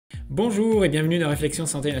Bonjour et bienvenue dans Réflexion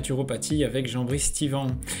Santé et Naturopathie avec Jean-Brice Stivan.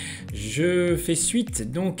 Je fais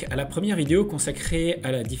suite donc à la première vidéo consacrée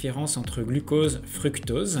à la différence entre glucose et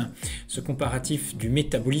fructose, ce comparatif du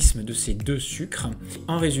métabolisme de ces deux sucres.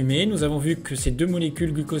 En résumé, nous avons vu que ces deux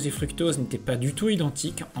molécules, glucose et fructose, n'étaient pas du tout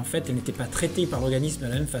identiques. En fait, elles n'étaient pas traitées par l'organisme de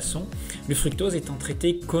la même façon. Le fructose étant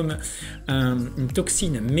traité comme une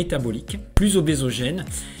toxine métabolique, plus obésogène,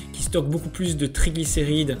 qui stocke beaucoup plus de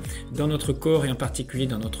triglycérides dans notre corps et en particulier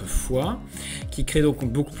dans notre foie, qui crée donc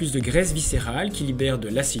beaucoup plus de graisse viscérale, qui libère de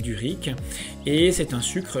l'acide urique, et c'est un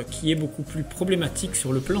sucre qui est beaucoup plus problématique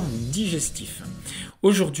sur le plan digestif.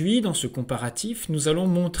 Aujourd'hui, dans ce comparatif, nous allons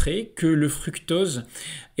montrer que le fructose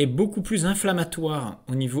est beaucoup plus inflammatoire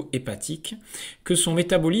au niveau hépatique, que son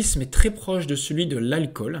métabolisme est très proche de celui de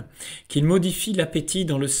l'alcool, qu'il modifie l'appétit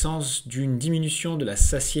dans le sens d'une diminution de la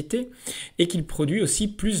satiété et qu'il produit aussi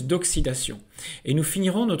plus d'oxydation. Et nous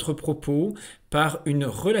finirons notre propos par une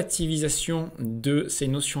relativisation de ces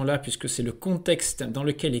notions-là, puisque c'est le contexte dans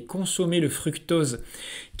lequel est consommé le fructose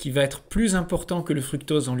qui va être plus important que le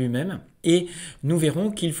fructose en lui-même. Et nous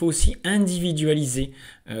verrons qu'il faut aussi individualiser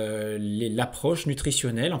l'approche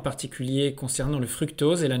nutritionnelle, en particulier concernant le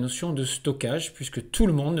fructose et la notion de stockage, puisque tout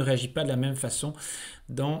le monde ne réagit pas de la même façon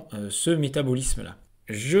dans ce métabolisme-là.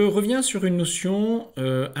 Je reviens sur une notion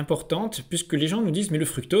importante, puisque les gens nous disent « mais le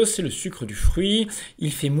fructose, c'est le sucre du fruit,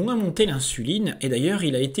 il fait moins monter l'insuline » et d'ailleurs,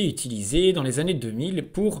 il a été utilisé dans les années 2000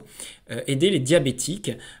 pour aider les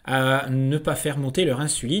diabétiques à ne pas faire monter leur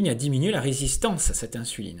insuline et à diminuer la résistance à cette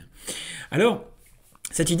insuline. Alors,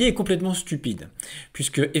 cette idée est complètement stupide,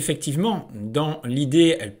 puisque effectivement, dans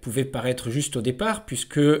l'idée, elle pouvait paraître juste au départ,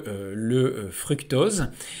 puisque le fructose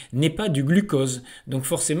n'est pas du glucose. Donc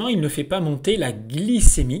forcément, il ne fait pas monter la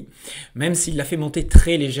glycémie, même s'il la fait monter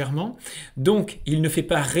très légèrement. Donc, il ne fait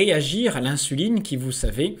pas réagir à l'insuline qui, vous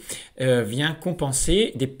savez, vient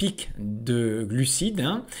compenser des pics de glucides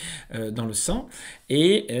dans le sang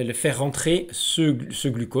et faire rentrer ce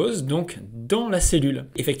glucose donc dans la cellule.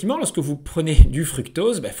 Effectivement, lorsque vous prenez du fructose,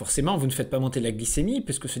 forcément vous ne faites pas monter la glycémie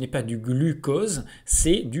puisque ce n'est pas du glucose,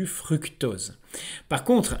 c'est du fructose. Par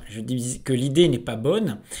contre, je dis que l'idée n'est pas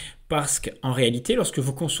bonne parce qu'en réalité, lorsque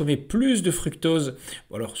vous consommez plus de fructose,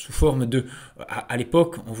 alors sous forme de, à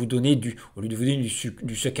l'époque, on vous donnait au lieu de vous donner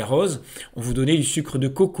du saccharose, on vous donnait du sucre de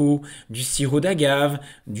coco, du sirop d'agave,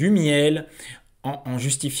 du miel, en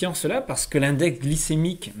justifiant cela parce que l'index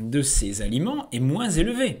glycémique de ces aliments est moins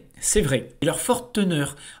élevé. C'est vrai. Et leur forte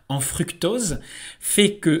teneur en fructose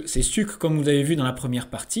fait que ces sucres, comme vous avez vu dans la première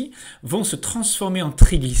partie, vont se transformer en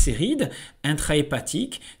triglycérides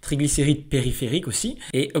intrahépatiques, triglycérides périphériques aussi,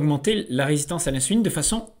 et augmenter la résistance à l'insuline de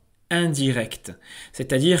façon indirecte.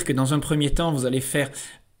 C'est-à-dire que dans un premier temps, vous allez faire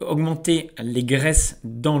augmenter les graisses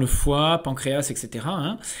dans le foie, pancréas, etc.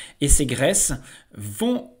 Et ces graisses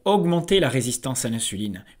vont augmenter la résistance à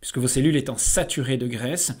l'insuline. Puisque vos cellules étant saturées de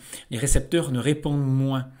graisse, les récepteurs ne répondent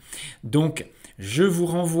moins. Donc, je vous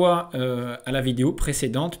renvoie à la vidéo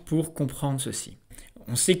précédente pour comprendre ceci.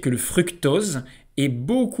 On sait que le fructose est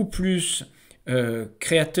beaucoup plus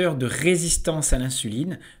créateur de résistance à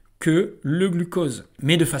l'insuline que le glucose,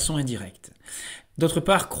 mais de façon indirecte. D'autre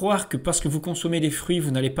part, croire que parce que vous consommez des fruits,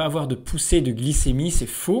 vous n'allez pas avoir de poussée de glycémie, c'est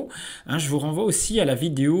faux. Je vous renvoie aussi à la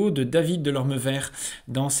vidéo de David Delorme-Vert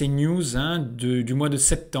dans ses news du mois de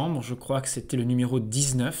septembre, je crois que c'était le numéro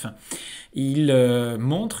 19. Il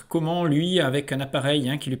montre comment lui, avec un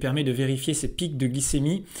appareil qui lui permet de vérifier ses pics de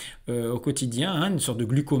glycémie au quotidien, une sorte de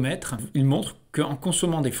glucomètre, il montre qu'en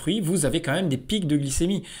consommant des fruits, vous avez quand même des pics de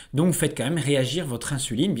glycémie. Donc vous faites quand même réagir votre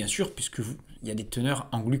insuline, bien sûr, puisque il y a des teneurs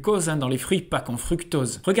en glucose dans les fruits, pas qu'en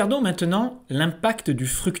fructose. Regardons maintenant l'impact du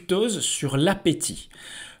fructose sur l'appétit.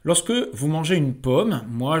 Lorsque vous mangez une pomme,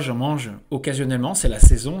 moi j'en mange occasionnellement, c'est la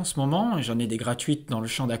saison en ce moment, j'en ai des gratuites dans le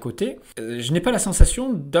champ d'à côté, je n'ai pas la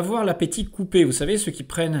sensation d'avoir l'appétit coupé. Vous savez, ceux qui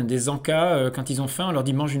prennent des encas quand ils ont faim, on leur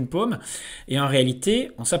dit mange une pomme, et en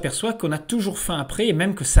réalité, on s'aperçoit qu'on a toujours faim après, et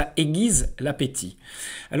même que ça aiguise l'appétit.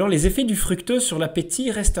 Alors les effets du fructose sur l'appétit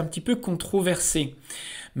restent un petit peu controversés,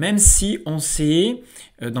 même si on sait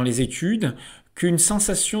dans les études qu'une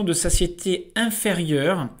sensation de satiété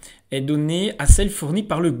inférieure est donnée à celle fournie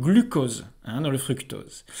par le glucose, dans le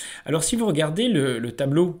fructose. Alors si vous regardez le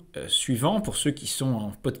tableau suivant, pour ceux qui sont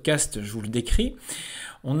en podcast, je vous le décris,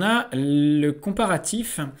 on a le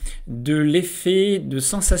comparatif de l'effet de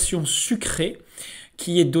sensation sucrée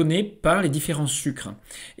qui est donné par les différents sucres.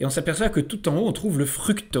 Et on s'aperçoit que tout en haut, on trouve le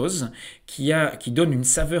fructose qui donne une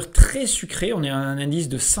saveur très sucrée. On est à un indice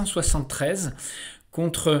de 173,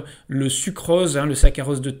 contre le sucrose, le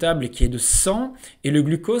saccharose de table qui est de 100 et le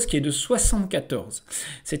glucose qui est de 74.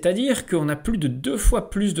 C'est-à-dire qu'on a plus de 2 fois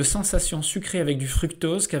plus de sensations sucrées avec du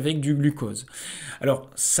fructose qu'avec du glucose. Alors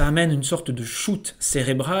ça amène une sorte de shoot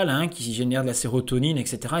cérébral qui génère de la sérotonine,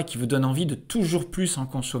 etc. et qui vous donne envie de toujours plus en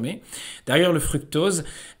consommer. D'ailleurs le fructose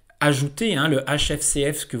ajouté, le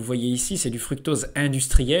HFCF, ce que vous voyez ici, c'est du fructose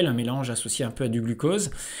industriel, un mélange associé un peu à du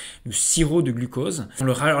glucose, du sirop de glucose. En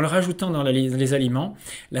le rajoutant dans les aliments,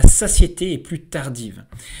 la satiété est plus tardive.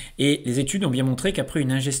 Et les études ont bien montré qu'après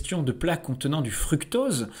une ingestion de plats contenant du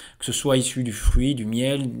fructose, que ce soit issu du fruit, du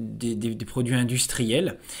miel, des produits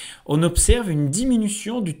industriels, on observe une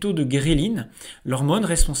diminution du taux de gréline, l'hormone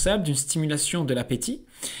responsable d'une stimulation de l'appétit.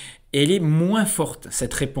 Et elle est moins forte,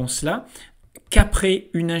 cette réponse-là, qu'après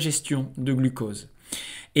une ingestion de glucose.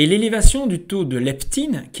 Et l'élévation du taux de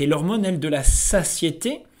leptine, qui est l'hormone de la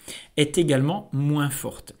satiété, est également moins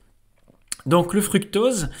forte. Donc le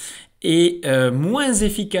fructose est moins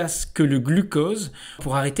efficace que le glucose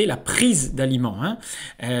pour arrêter la prise d'aliments.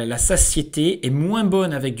 La satiété est moins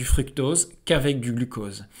bonne avec du fructose qu'avec du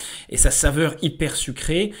glucose. Et sa saveur hyper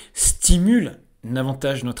sucrée stimule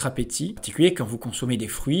davantage notre appétit, en particulier quand vous consommez des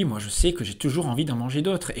fruits. Moi je sais que j'ai toujours envie d'en manger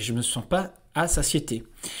d'autres et je ne me sens pas à satiété.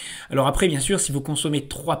 Alors après, bien sûr, si vous consommez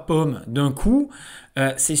 3 pommes d'un coup,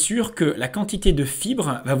 c'est sûr que la quantité de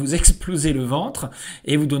fibres va vous exploser le ventre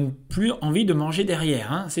et vous donne plus envie de manger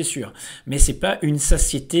derrière, c'est sûr. Mais c'est pas une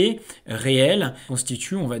satiété réelle,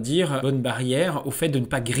 constitue, on va dire, une bonne barrière au fait de ne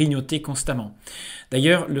pas grignoter constamment.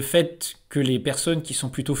 D'ailleurs, le fait que les personnes qui sont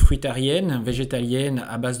plutôt fruitariennes, végétaliennes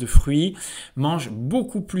à base de fruits, mangent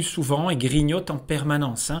beaucoup plus souvent et grignotent en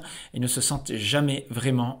permanence et ne se sentent jamais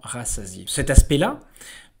vraiment rassasiés. Cet aspect-là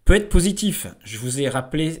peut être positif. Je vous ai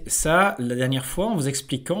rappelé ça la dernière fois en vous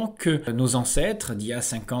expliquant que nos ancêtres d'il y a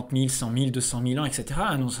 50 000, 100 000, 200 000 ans, etc.,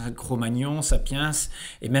 nos ancêtres Cro-Magnons, Sapiens,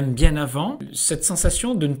 et même bien avant, cette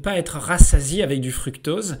sensation de ne pas être rassasié avec du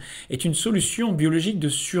fructose est une solution biologique de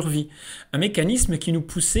survie. Un mécanisme qui nous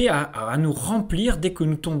poussait à nous remplir dès que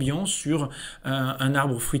nous tombions sur un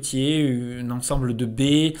arbre fruitier, un ensemble de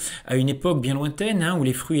baies, à une époque bien lointaine où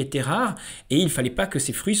les fruits étaient rares, et il ne fallait pas que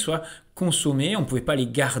ces fruits soient consommés, on ne pouvait pas les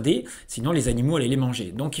garder, sinon les animaux allaient les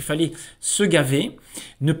manger. Donc il fallait se gaver,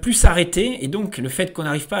 ne plus s'arrêter, et donc le fait qu'on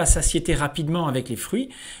n'arrive pas à satiété rapidement avec les fruits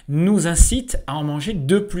nous incite à en manger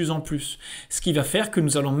de plus en plus. Ce qui va faire que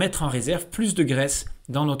nous allons mettre en réserve plus de graisse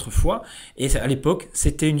dans notre foie, et à l'époque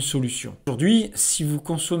c'était une solution. Aujourd'hui, si vous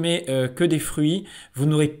consommez que des fruits, vous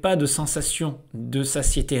n'aurez pas de sensation de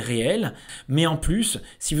satiété réelle, mais en plus,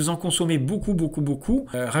 si vous en consommez beaucoup,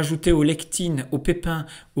 rajoutez aux lectines, aux pépins,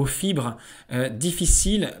 aux fibres,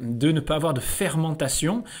 difficile de ne pas avoir de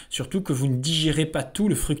fermentation, surtout que vous ne digérez pas tout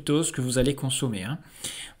le fructose que vous allez consommer.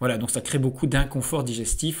 Voilà, donc ça crée beaucoup d'inconfort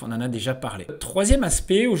digestif, on en a déjà parlé. Troisième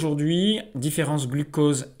aspect, aujourd'hui, différence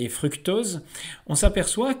glucose et fructose. On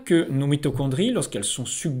s'aperçoit que nos mitochondries, lorsqu'elles sont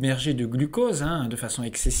submergées de glucose de façon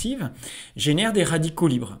excessive, génèrent des radicaux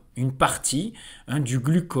libres. Une partie du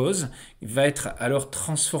glucose va être alors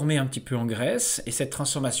transformée un petit peu en graisse et cette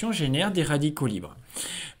transformation génère des radicaux libres.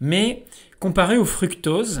 Mais comparé au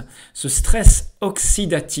fructose, ce stress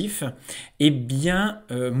oxydatif est bien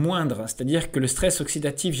moindre, c'est-à-dire que le stress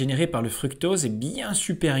oxydatif généré par le fructose est bien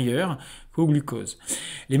supérieur qu'au glucose.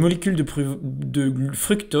 Les molécules de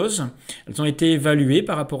fructose, elles ont été évaluées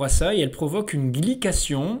par rapport à ça et elles provoquent une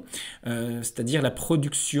glycation, c'est-à-dire la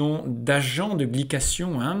production d'agents de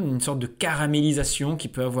glycation, une sorte de caramélisation qui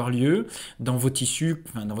peut avoir lieu dans vos tissus,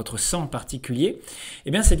 dans votre sang en particulier.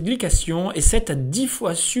 Et bien cette glycation est 7 à 10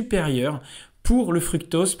 fois supérieure pour le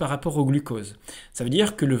fructose par rapport au glucose. Ça veut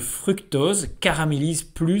dire que le fructose caramélise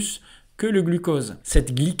plus que le glucose.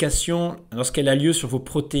 Cette glycation, lorsqu'elle a lieu sur vos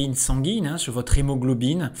protéines sanguines, sur votre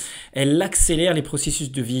hémoglobine, elle accélère les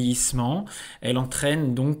processus de vieillissement, elle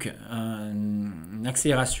entraîne donc une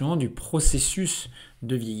accélération du processus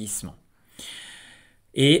de vieillissement.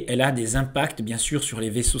 Et elle a des impacts bien sûr sur les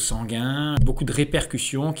vaisseaux sanguins, beaucoup de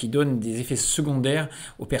répercussions qui donnent des effets secondaires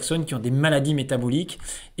aux personnes qui ont des maladies métaboliques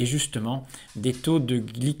et justement des taux de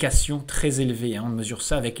glycation très élevés. On mesure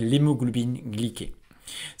ça avec l'hémoglobine glyquée.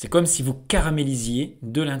 C'est comme si vous caramélisiez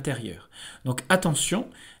de l'intérieur. Donc attention,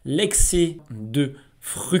 l'excès de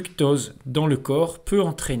fructose dans le corps peut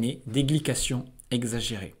entraîner des glycations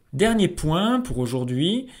exagérées. Dernier point pour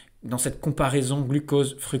aujourd'hui, dans cette comparaison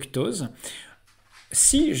glucose-fructose,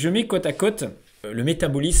 si je mets côte à côte le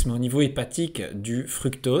métabolisme au niveau hépatique du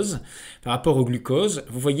fructose par rapport au glucose,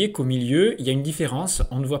 vous voyez qu'au milieu, il y a une différence.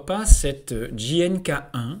 On ne voit pas cette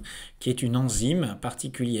JNK1 qui est une enzyme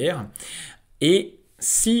particulière et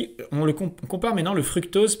Si on compare maintenant le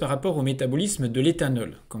fructose par rapport au métabolisme de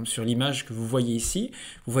l'éthanol, comme sur l'image que vous voyez ici,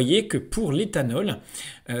 vous voyez que pour l'éthanol,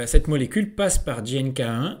 cette molécule passe par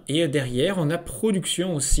GNK1 et derrière on a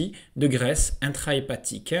production aussi de graisse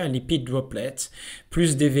intrahépatique, lipid droplets,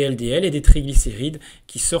 plus des VLDL et des triglycérides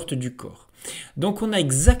qui sortent du corps. Donc on a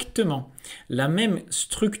exactement la même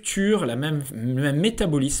structure, le même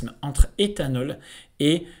métabolisme entre éthanol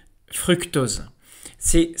et fructose.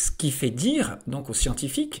 C'est ce qui fait dire donc aux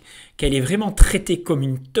scientifiques qu'elle est vraiment traitée comme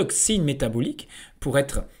une toxine métabolique pour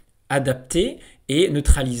être adaptée et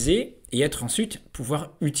neutralisée et être ensuite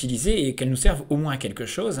pouvoir utiliser et qu'elle nous serve au moins à quelque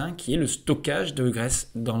chose, qui est le stockage de graisse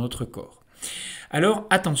dans notre corps. Alors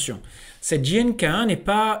attention, cette GNK1 n'est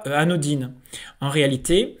pas anodine. En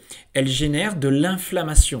réalité, elle génère de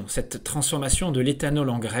l'inflammation. Cette transformation de l'éthanol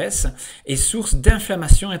en graisse est source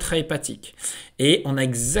d'inflammation intrahépatique. Et on a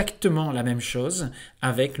exactement la même chose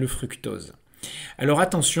avec le fructose. Alors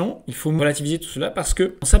attention, il faut relativiser tout cela parce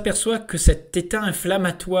qu'on s'aperçoit que cet état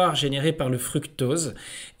inflammatoire généré par le fructose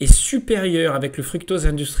est supérieur avec le fructose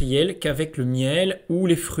industriel qu'avec le miel ou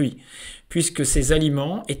les fruits, puisque ces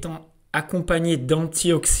aliments étant accompagnés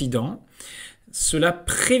d'antioxydants, cela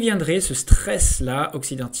préviendrait ce stress-là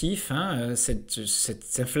oxydatif,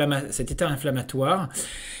 cet état inflammatoire,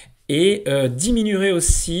 et diminuerait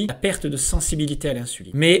aussi la perte de sensibilité à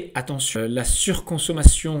l'insuline. Mais attention, la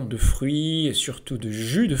surconsommation de fruits, et surtout de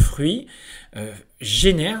jus de fruits,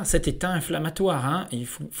 génère cet état inflammatoire. Il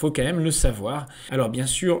faut quand même le savoir. Alors bien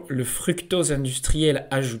sûr, le fructose industriel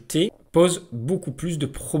ajouté pose beaucoup plus de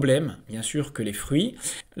problèmes, bien sûr, que les fruits.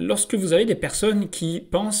 Lorsque vous avez des personnes qui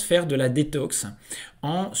pensent faire de la détox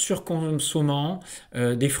en surconsommant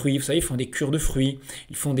des fruits, vous savez, ils font des cures de fruits,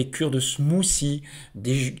 ils font des cures de smoothies,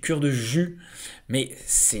 des cures de jus, mais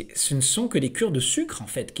ce ne sont que des cures de sucre en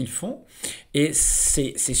fait qu'ils font. Et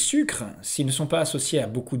ces sucres, s'ils ne sont pas associés à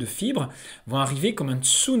beaucoup de fibres, vont arriver comme un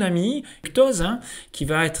tsunami fructose qui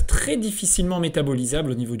va être très difficilement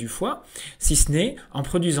métabolisable au niveau du foie, si ce n'est en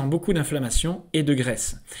produisant beaucoup d'inflammation et de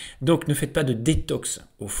graisse. Donc ne faites pas de détox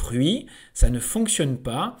aux fruits, ça ne fonctionne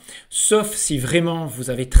pas, sauf si vraiment vous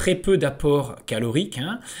avez très peu d'apports caloriques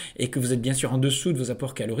et que vous êtes bien sûr en dessous de vos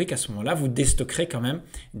apports caloriques. À ce moment-là, vous déstockerez quand même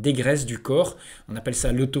des graisses du corps. On appelle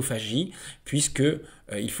ça l'autophagie, puisque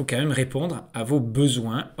il faut quand même répondre à vos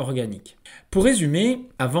besoins organiques. Pour résumer,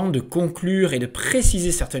 avant de conclure et de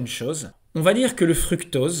préciser certaines choses, on va dire que le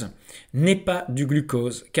fructose n'est pas du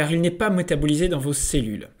glucose, car il n'est pas métabolisé dans vos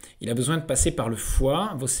cellules. Il a besoin de passer par le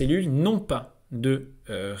foie. Vos cellules n'ont pas de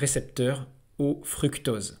récepteurs au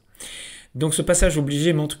fructose. Donc ce passage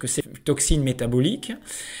obligé montre que c'est une toxine métabolique.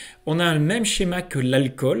 On a le même schéma que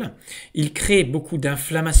l'alcool. Il crée beaucoup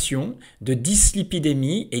d'inflammation, de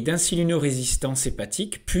dyslipidémie et d'insulinorésistance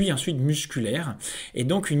hépatique, puis ensuite musculaire, et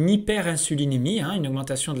donc une hyperinsulinémie, une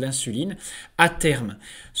augmentation de l'insuline à terme,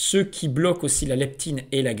 ce qui bloque aussi la leptine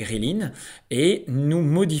et la gréline et nous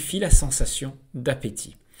modifie la sensation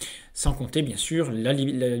d'appétit. Sans compter bien sûr la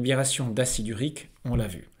libération d'acide urique, on l'a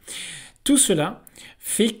vu. Tout cela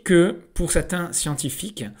fait que, pour certains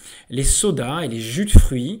scientifiques, les sodas et les jus de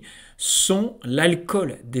fruits sont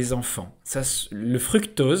l'alcool des enfants. Le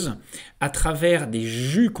fructose, à travers des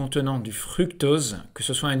jus contenant du fructose, que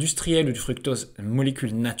ce soit industriel ou du fructose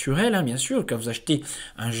molécule naturelle, bien sûr, quand vous achetez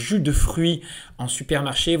un jus de fruits en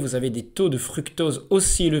supermarché, vous avez des taux de fructose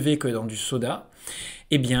aussi élevés que dans du soda,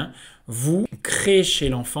 eh bien, vous créez chez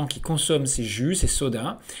l'enfant qui consomme ces jus, ces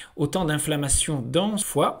sodas, autant d'inflammation dans le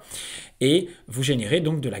foie et vous générez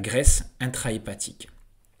donc de la graisse intrahépatique.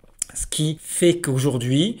 Ce qui fait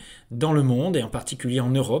qu'aujourd'hui, dans le monde et en particulier en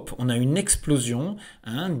Europe, on a une explosion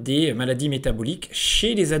des maladies métaboliques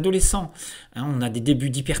chez les adolescents. On a des débuts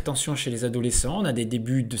d'hypertension chez les adolescents, on a des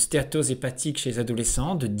débuts de stéatose hépatique chez les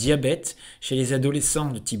adolescents, de diabète chez les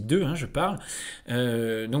adolescents de type 2, je parle.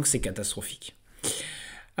 Donc c'est catastrophique.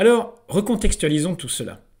 Alors, recontextualisons tout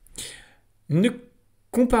cela. Ne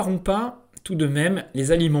comparons pas tout de même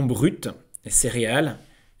les aliments bruts, les céréales,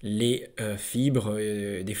 les fibres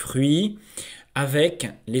des fruits, avec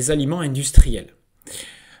les aliments industriels.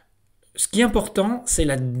 Ce qui est important, c'est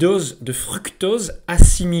la dose de fructose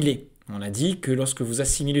assimilée. On a dit que lorsque vous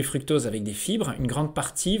assimilez le fructose avec des fibres, une grande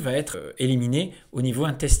partie va être éliminée au niveau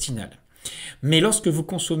intestinal. Mais lorsque vous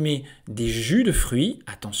consommez des jus de fruits,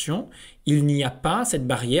 attention, il n'y a pas cette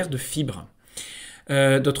barrière de fibres.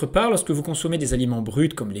 D'autre part, lorsque vous consommez des aliments bruts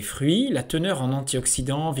comme les fruits, la teneur en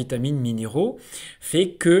antioxydants, vitamines, minéraux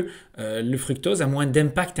fait que le fructose a moins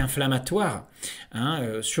d'impact inflammatoire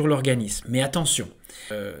sur l'organisme. Mais attention,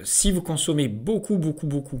 Si vous consommez beaucoup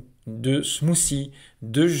de smoothies,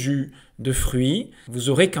 de jus, de fruits, vous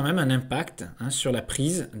aurez quand même un impact sur la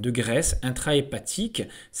prise de graisse intrahépatique.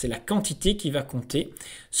 C'est la quantité qui va compter,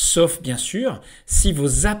 sauf bien sûr si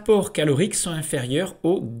vos apports caloriques sont inférieurs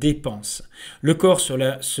aux dépenses. Le corps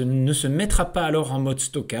ne se mettra pas alors en mode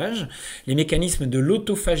stockage. Les mécanismes de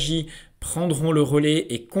l'autophagie prendront le relais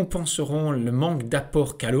et compenseront le manque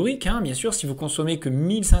d'apport calorique. Bien sûr, si vous consommez que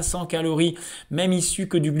 1500 calories, même issues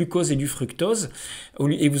que du glucose et du fructose,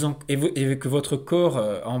 et que votre corps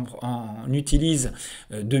en utilise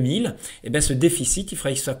 2000, et bien ce déficit, il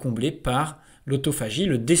faudra qu'il soit comblé par l'autophagie,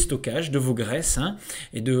 le déstockage de vos graisses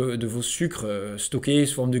et de vos sucres stockés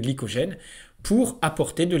sous forme de glycogène pour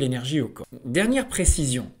apporter de l'énergie au corps. Dernière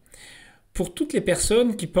précision. Pour toutes les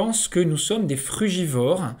personnes qui pensent que nous sommes des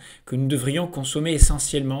frugivores, que nous devrions consommer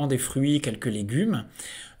essentiellement des fruits, quelques légumes,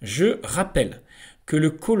 je rappelle que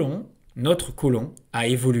notre côlon, a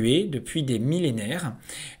évolué depuis des millénaires,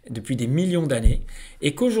 depuis des millions d'années,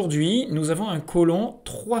 et qu'aujourd'hui, nous avons un côlon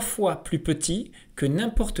 3 fois plus petit que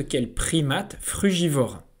n'importe quel primate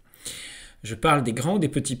frugivore. Je parle des grands ou des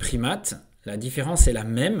petits primates. La différence est la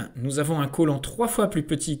même. Nous avons un côlon 3 fois plus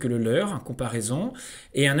petit que le leur en comparaison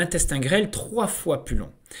et un intestin grêle 3 fois plus long.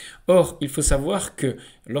 Or, il faut savoir que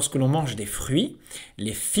lorsque l'on mange des fruits,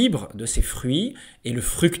 les fibres de ces fruits et le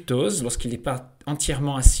fructose, lorsqu'il n'est pas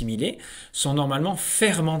entièrement assimilé, sont normalement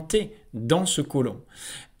fermentés dans ce côlon.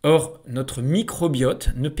 Or, notre microbiote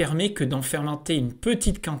ne permet que d'en fermenter une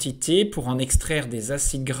petite quantité pour en extraire des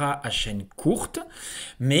acides gras à chaîne courte,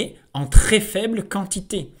 mais en très faible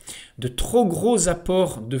quantité. De trop gros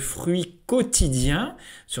apports de fruits quotidiens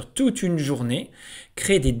sur toute une journée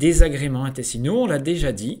créent des désagréments intestinaux, on l'a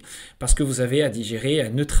déjà dit, parce que vous avez à digérer, à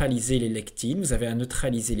neutraliser les lectines, vous avez à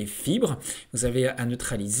neutraliser les fibres, vous avez à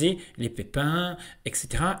neutraliser les pépins,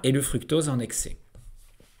 etc. et le fructose en excès.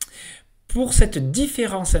 Pour cette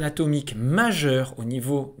différence anatomique majeure au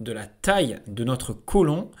niveau de la taille de notre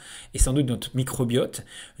côlon et sans doute de notre microbiote,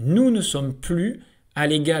 nous ne sommes plus à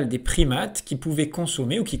l'égal des primates qui pouvaient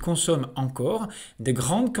consommer ou qui consomment encore de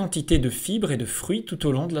grandes quantités de fibres et de fruits tout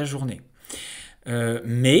au long de la journée.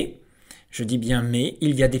 Mais, je dis bien mais,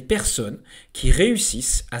 il y a des personnes qui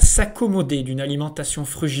réussissent à s'accommoder d'une alimentation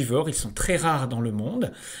frugivore. Ils sont très rares dans le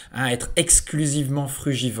monde à être exclusivement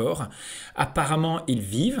frugivores. Apparemment, ils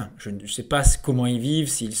vivent. Je ne sais pas comment ils vivent,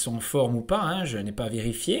 s'ils sont en forme ou pas, je n'ai pas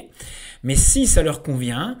vérifié. Mais si ça leur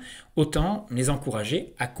convient, autant les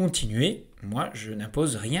encourager à continuer. Moi, je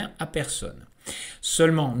n'impose rien à personne.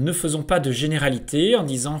 Seulement, ne faisons pas de généralité en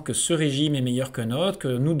disant que ce régime est meilleur qu'un autre, que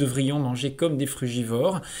nous devrions manger comme des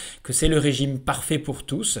frugivores, que c'est le régime parfait pour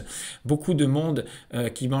tous. Beaucoup de monde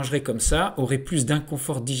qui mangerait comme ça aurait plus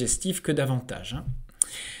d'inconfort digestif que d'avantages.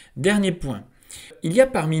 Dernier point. Il y a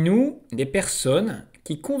parmi nous des personnes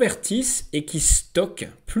qui convertissent et qui stockent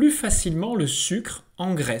plus facilement le sucre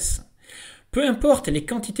en graisse. Peu importe les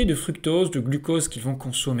quantités de fructose, de glucose qu'ils vont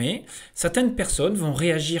consommer, certaines personnes vont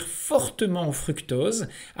réagir fortement au fructose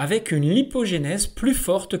avec une lipogénèse plus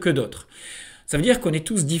forte que d'autres. Ça veut dire qu'on est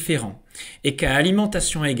tous différents et qu'à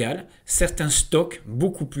alimentation égale, certains stockent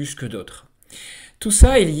beaucoup plus que d'autres. Tout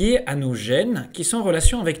ça est lié à nos gènes qui sont en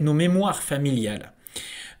relation avec nos mémoires familiales.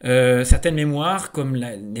 Certaines mémoires comme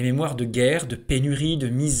des mémoires de guerre, de pénurie, de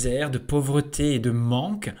misère, de pauvreté et de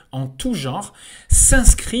manque en tout genre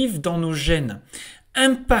s'inscrivent dans nos gènes,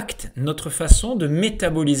 impactent notre façon de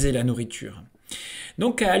métaboliser la nourriture.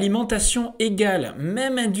 Donc à alimentation égale,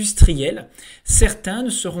 même industrielle, certains ne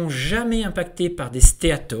seront jamais impactés par des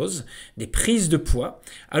stéatoses, des prises de poids,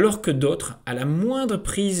 alors que d'autres, à la moindre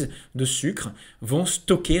prise de sucre, vont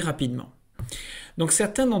stocker rapidement. Donc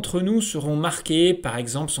certains d'entre nous sont marqués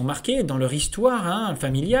dans leur histoire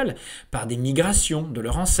familiale par des migrations de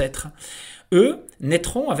leurs ancêtres. Eux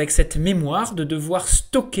naîtront avec cette mémoire de devoir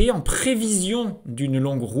stocker en prévision d'une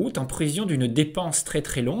longue route, en prévision d'une dépense très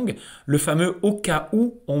très longue, le fameux au cas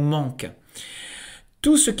où on manque.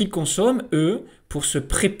 Tout ce qu'ils consomment, eux, pour se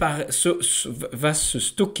préparer, va se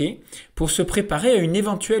stocker pour se préparer à une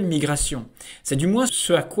éventuelle migration. C'est du moins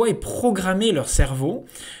ce à quoi est programmé leur cerveau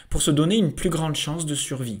pour se donner une plus grande chance de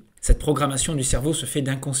survie. Cette programmation du cerveau se fait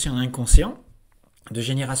d'inconscient en inconscient, de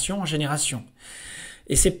génération en génération.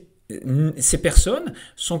 Et ces personnes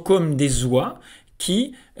sont comme des oies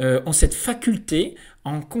qui ont cette faculté,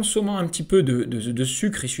 en consommant un petit peu de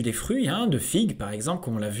sucre issu des fruits, de figues par exemple,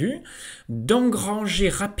 comme on l'a vu, d'engranger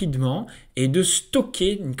rapidement et de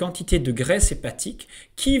stocker une quantité de graisse hépatique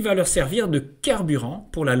qui va leur servir de carburant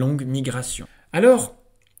pour la longue migration. Alors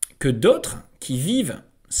que d'autres qui vivent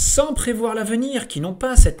sans prévoir l'avenir, qui n'ont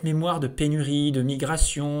pas cette mémoire de pénurie, de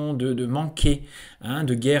migration, de manquer,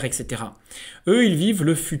 de guerre, etc. Eux, ils vivent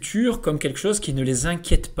le futur comme quelque chose qui ne les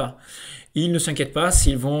inquiète pas. Ils ne s'inquiètent pas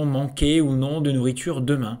s'ils vont manquer ou non de nourriture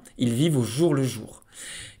demain. Ils vivent au jour le jour.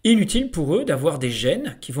 Inutile pour eux d'avoir des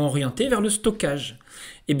gènes qui vont orienter vers le stockage.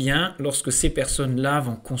 Eh bien, lorsque ces personnes-là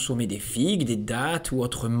vont consommer des figues, des dattes ou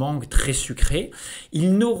autres mangues très sucrées,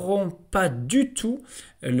 ils n'auront pas du tout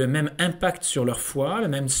le même impact sur leur foie, le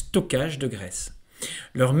même stockage de graisse.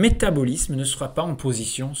 Leur métabolisme ne sera pas en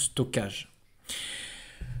position stockage.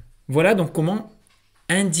 Voilà donc comment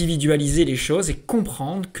individualiser les choses et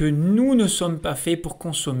comprendre que nous ne sommes pas faits pour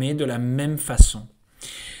consommer de la même façon.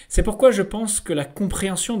 C'est pourquoi je pense que la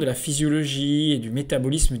compréhension de la physiologie et du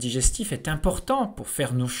métabolisme digestif est importante pour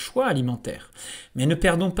faire nos choix alimentaires. Mais ne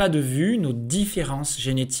perdons pas de vue nos différences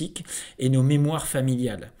génétiques et nos mémoires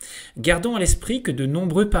familiales. Gardons à l'esprit que de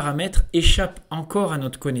nombreux paramètres échappent encore à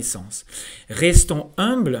notre connaissance. Restons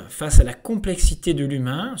humbles face à la complexité de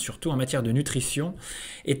l'humain, surtout en matière de nutrition,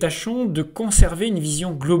 et tâchons de conserver une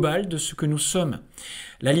vision globale de ce que nous sommes.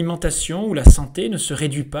 L'alimentation ou la santé ne se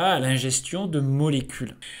réduit pas à l'ingestion de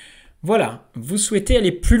molécules. Voilà, vous souhaitez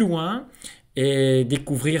aller plus loin et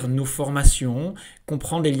découvrir nos formations,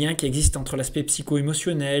 comprendre les liens qui existent entre l'aspect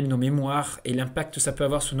psycho-émotionnel, nos mémoires et l'impact que ça peut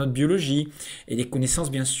avoir sur notre biologie, et des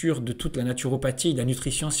connaissances bien sûr de toute la naturopathie et de la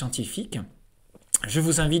nutrition scientifique. Je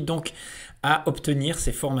vous invite donc à obtenir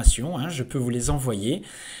ces formations, je peux vous les envoyer.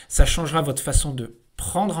 Ça changera votre façon de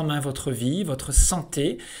prendre en main votre vie, votre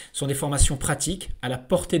santé. Ce sont des formations pratiques à la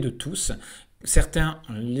portée de tous. Certains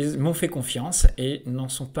m'ont fait confiance et n'en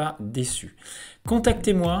sont pas déçus.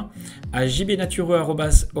 Contactez-moi à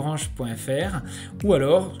jbnatureux@orange.fr ou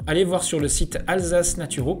alors allez voir sur le site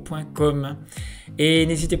alsacenaturo.com. Et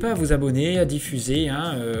n'hésitez pas à vous abonner, à diffuser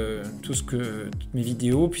toutes mes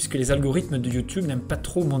vidéos, puisque les algorithmes de YouTube n'aiment pas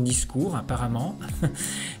trop mon discours apparemment.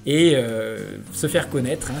 Et se faire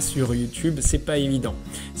connaître sur YouTube, c'est pas évident.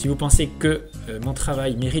 Si vous pensez que mon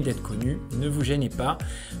travail mérite d'être connu, ne vous gênez pas.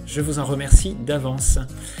 Je vous en remercie d'avance.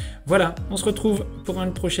 Voilà, on se retrouve pour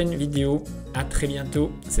une prochaine vidéo. À très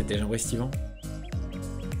bientôt. C'était Jean-Brice Stivan.